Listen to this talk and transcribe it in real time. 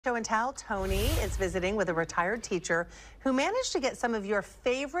Show and Tell, Tony is visiting with a retired teacher who managed to get some of your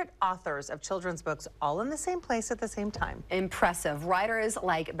favorite authors of children's books all in the same place at the same time. Impressive. Writers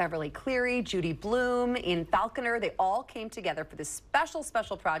like Beverly Cleary, Judy Blume, Ian Falconer, they all came together for this special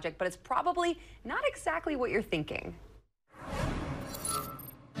project, but it's probably not exactly what you're thinking.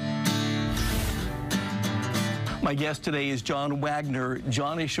 My guest today is John Wagner.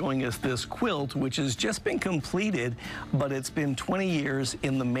 John is showing us this quilt, which has just been completed, but it's been 20 years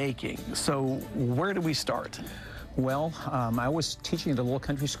in the making. So where do we start? Well, I was teaching at a little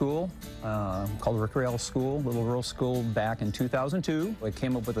country school called Rick Rail School, little rural school, back in 2002. I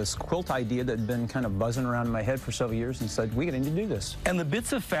came up with this quilt idea that had been kind of buzzing around in my head for several years and said, we need to do this. And the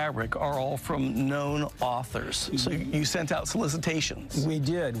bits of fabric are all from known authors. So you sent out solicitations. We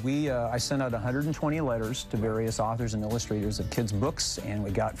did. I sent out 120 letters to various authors and illustrators of kids' books, and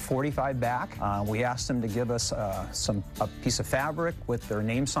we got 45 back. We asked them to give us a piece of fabric with their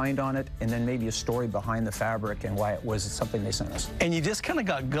name signed on it, and then maybe a story behind the fabric and why it was something they sent us. And you just kind of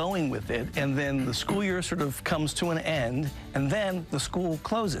got going with it, and then the school year sort of comes to an end, and then the school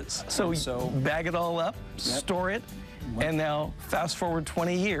closes. So bag it all up, store it, and now fast forward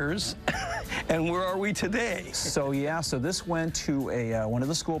 20 years, and where are we today? So so this went to one of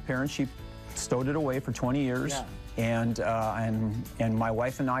the school parents. She stowed it away for 20 years. Yeah. And my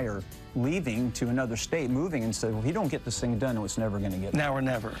wife and I are leaving to another state, moving, and said, well, if you don't get this thing done, it's never going to get done. Now or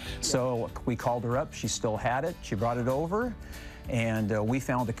never. So we called her up. She still had it. She brought it over, and we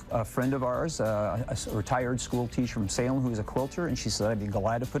found a friend of ours, a retired school teacher from Salem, who's a quilter, and she said, I'd be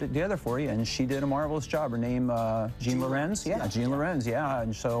glad to put it together for you, and she did a marvelous job. Her name, Jean Lorenz. Yeah, Jean Lorenz, yeah,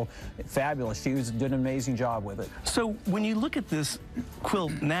 and so fabulous. She did an amazing job with it. So when you look at this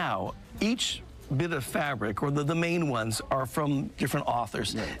quilt now, each bit of fabric, or the main ones, are from different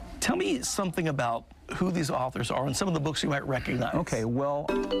authors. Right. Tell me something about who these authors are and some of the books you might recognize. Okay, well,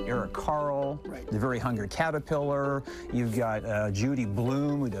 Eric Carle, right. The Very Hungry Caterpillar. You've got Judy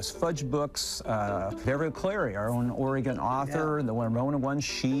Blume, who does fudge books. Beverly Cleary, our own Oregon author, the Winona one,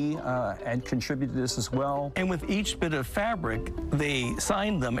 she had contributed to this as well. And with each bit of fabric, they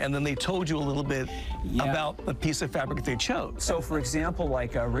signed them, and then they told you a little bit about the piece of fabric they chose. So, for example,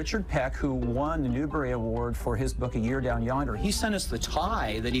 like Richard Peck, who won the Newbery Award for his book A Year Down Yonder, he sent us the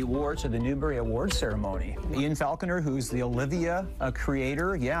tie that he wore to the Newbery Award ceremony. Ian Falconer, who's the Olivia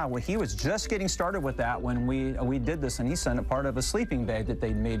creator, well, he was just getting started with that when we did this, and he sent a part of a sleeping bag that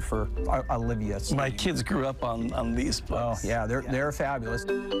they'd made for Olivia. My kids grew up on these books. Oh, yeah, they're fabulous.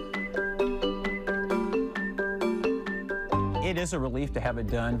 It is a relief to have it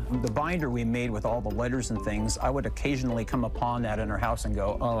done. The binder we made with all the letters and things, I would occasionally come upon that in our house and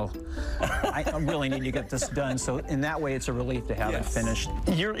go, oh, I really need to get this done. So in that way, it's a relief to have it finished.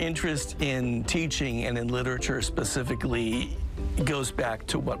 Your interest in teaching and in literature specifically goes back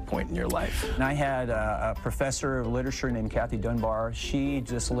to what point in your life? And I had a professor of literature named Kathy Dunbar. She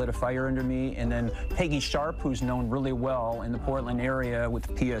just lit a fire under me. And then Peggy Sharp, who's known really well in the Portland area with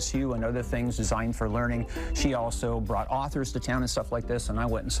PSU and other things designed for learning. She also brought authors to town and stuff like this, and I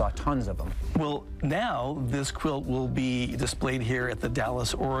went and saw tons of them. Well, now this quilt will be displayed here at the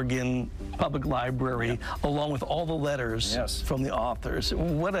Dallas, Oregon Public Library, along with all the letters from the authors.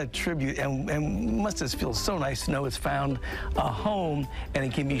 What a tribute, and must just feel so nice to know it's found a home and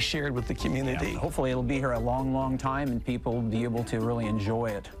it can be shared with the community. Hopefully it'll be here a long, long time and people will be able to really enjoy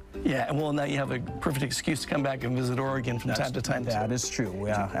it. Yeah, and well, now you have a perfect excuse to come back and visit Oregon from time to time. That is true,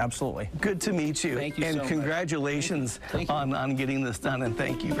 yeah, absolutely. Good to meet you. Thank you and so congratulations much. on getting this done, and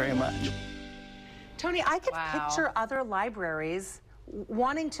thank you very much. Tony, I could picture other libraries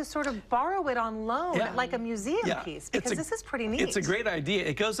wanting to sort of borrow it on loan, like a museum piece, because this is pretty neat. It's a great idea.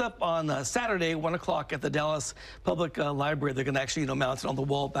 It goes up on Saturday, 1 o'clock at the Dallas Public Library. They're going to actually, mount it on the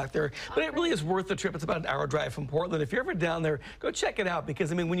wall back there. But it really is worth the trip. It's about an hour drive from Portland. If you're ever down there, go check it out, because,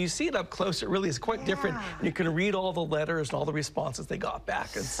 I mean, when you see it up close, it really is quite different. You can read all the letters and all the responses they got back.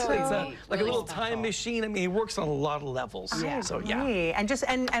 It's like really a little time machine. I mean, it works on a lot of levels. So,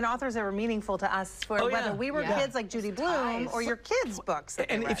 And authors that were meaningful to us, for whether we were kids like Judy Blume or your kids' books.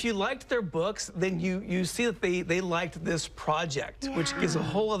 And if you liked their books, then you see that they liked this project, which gives a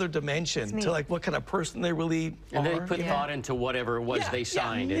whole other dimension to like what kind of person they really are. And they put thought into whatever it was they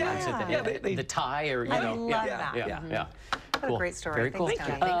signed. The tie, or I love that. Yeah. What a great story. Very cool. Thanks,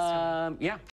 Tony. Yeah.